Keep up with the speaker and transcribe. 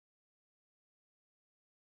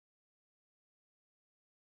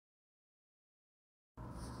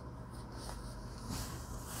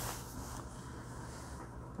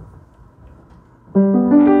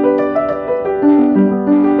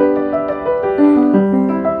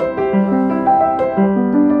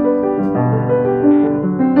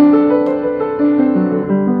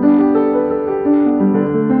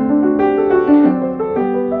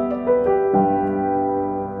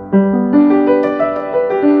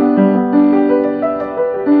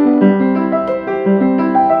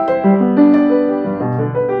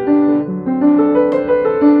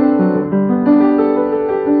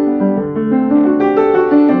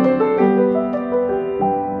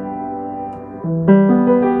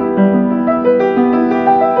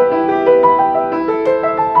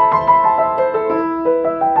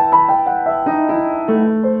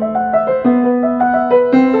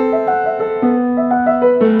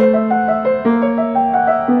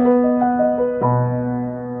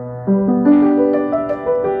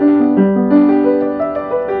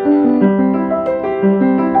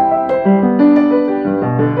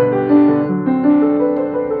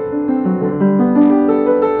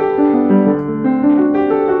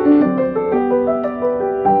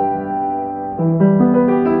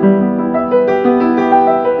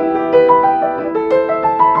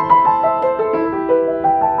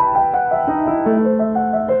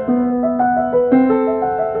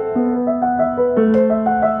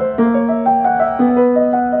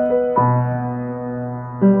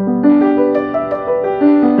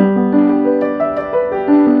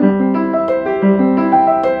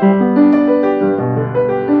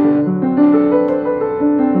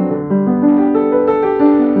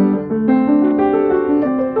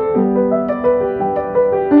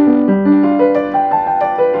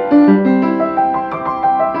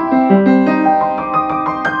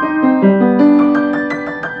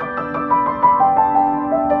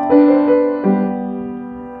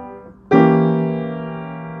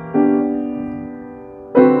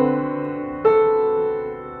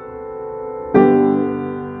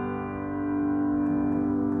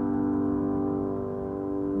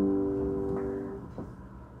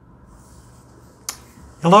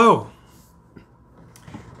Hello,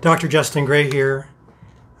 Dr. Justin Gray here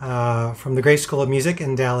from the Gray School of Music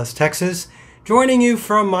in Dallas, Texas, joining you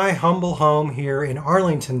from my humble home here in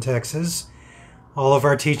Arlington, Texas. All of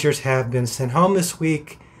our teachers have been sent home this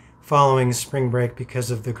week following spring break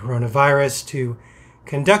because of the coronavirus to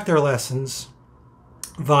conduct their lessons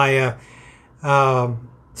via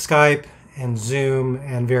Skype and Zoom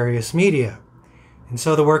and various media. And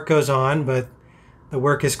so the work goes on, but the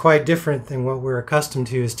work is quite different than what we're accustomed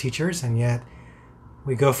to as teachers, and yet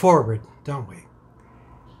we go forward, don't we?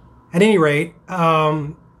 At any rate,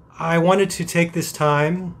 I wanted to take this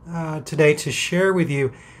time today to share with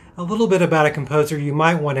you a little bit about a composer you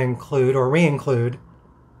might want to include or re-include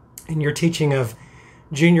in your teaching of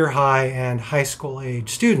junior high and high school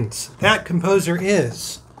age students. That composer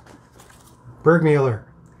is Burgmüller,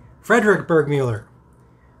 Friedrich Burgmüller,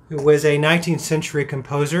 who was a 19th century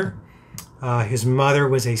composer. His mother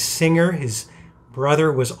was a singer. His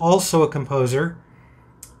brother was also a composer.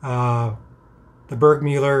 The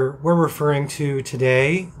Burgmüller we're referring to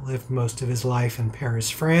today lived most of his life in Paris,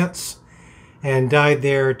 France, and died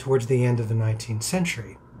there towards the end of the 19th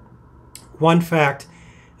century. One fact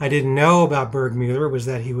I didn't know about Burgmüller was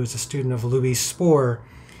that he was a student of Louis Spohr,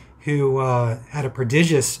 who had a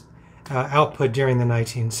prodigious output during the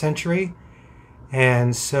 19th century.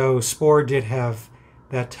 And so Spohr did have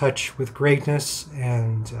that touch with greatness,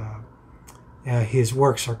 and his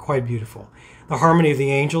works are quite beautiful. The Harmony of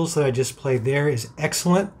the Angels that I just played there is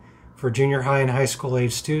excellent for junior high and high school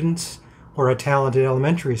age students, or a talented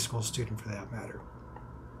elementary school student for that matter.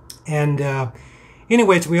 And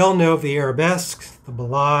anyways, we all know of the arabesque, the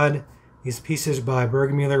ballade, these pieces by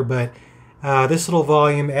Burgmüller, but this little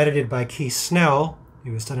volume edited by Keith Snell,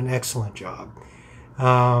 who has done an excellent job,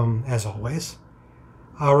 as always,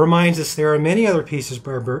 reminds us there are many other pieces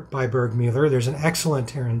by Burgmüller. There's an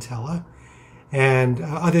excellent tarantella and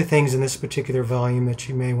other things in this particular volume that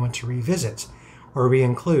you may want to revisit or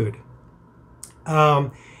re-include.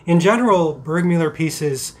 In general, Burgmüller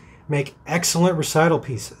pieces make excellent recital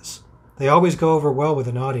pieces. They always go over well with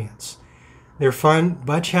an audience. They're fun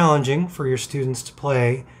but challenging for your students to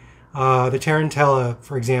play. The tarantella,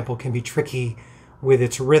 for example, can be tricky with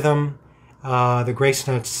its rhythm. The grace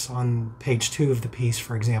notes on page 2 of the piece,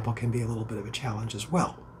 for example, can be a little bit of a challenge as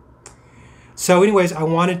well. So anyways, I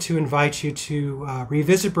wanted to invite you to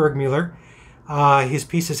revisit Burgmüller. His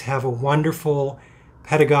pieces have a wonderful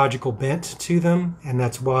pedagogical bent to them, and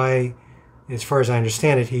that's why, as far as I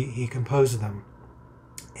understand it, he composed them.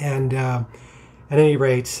 And at any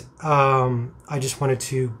rate, I just wanted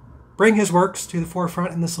to bring his works to the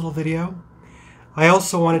forefront in this little video. I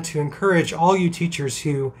also wanted to encourage all you teachers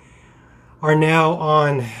who are now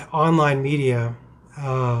on online media.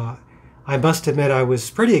 I must admit I was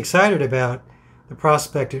pretty excited about the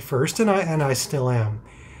prospect at first, and I still am.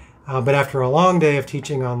 But after a long day of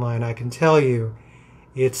teaching online, I can tell you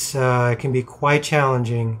it can be quite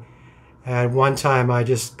challenging. At one time, I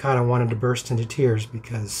just kind of wanted to burst into tears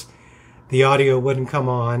because the audio wouldn't come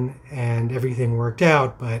on and everything worked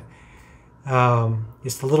out, but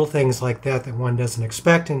it's the little things like that that one doesn't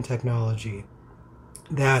expect in technology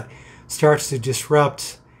that starts to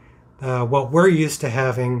disrupt what we're used to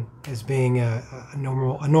having as being a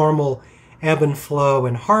normal ebb and flow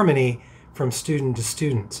and harmony from student to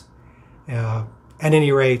student. At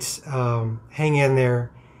any rate, hang in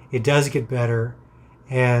there. It does get better.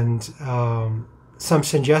 And some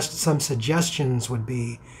suggestions would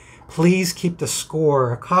be, please keep the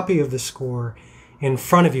score, a copy of the score, in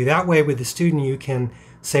front of you. That way with the student you can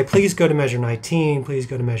say, please go to measure 19, please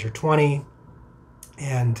go to measure 20,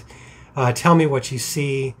 and tell me what you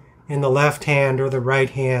see in the left hand or the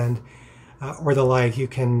right hand or the like. You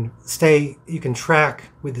can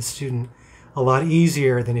track with the student a lot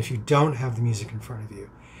easier than if you don't have the music in front of you.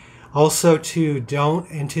 Also, too, don't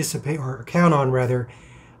anticipate or count on, rather,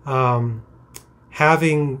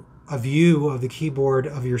 having a view of the keyboard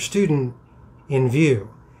of your student in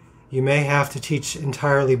view. You may have to teach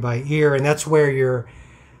entirely by ear, and that's where your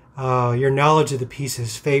knowledge of the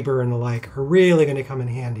pieces, Faber and the like, are really going to come in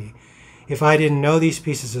handy. If I didn't know these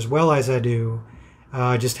pieces as well as I do,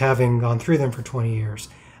 just having gone through them for 20 years,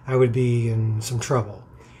 I would be in some trouble.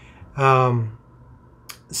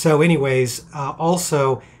 So anyways,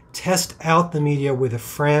 also test out the media with a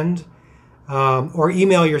friend, or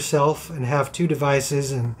email yourself and have 2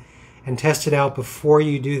 devices and test it out before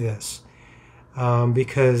you do this,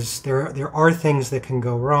 because there are things that can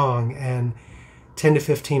go wrong, and 10 to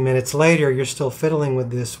 15 minutes later you're still fiddling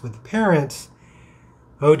with this with the parents.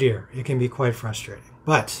 Oh dear, it can be quite frustrating.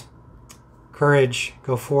 But courage,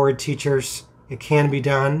 go forward, teachers. It can be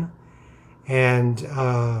done, and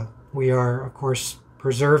we are, of course,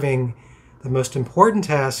 preserving the most important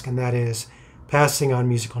task, and that is passing on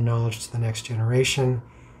musical knowledge to the next generation,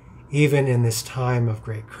 even in this time of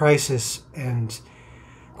great crisis and,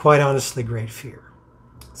 quite honestly, great fear.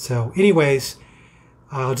 So anyways,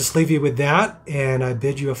 I'll just leave you with that, and I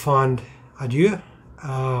bid you a fond adieu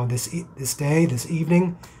this day, this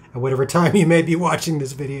evening, at whatever time you may be watching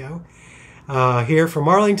this video. Here from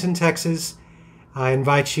Arlington, Texas, I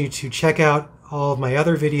invite you to check out all of my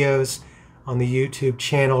other videos on the YouTube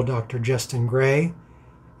channel Dr. Justin Gray,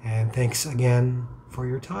 and thanks again for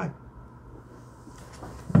your time.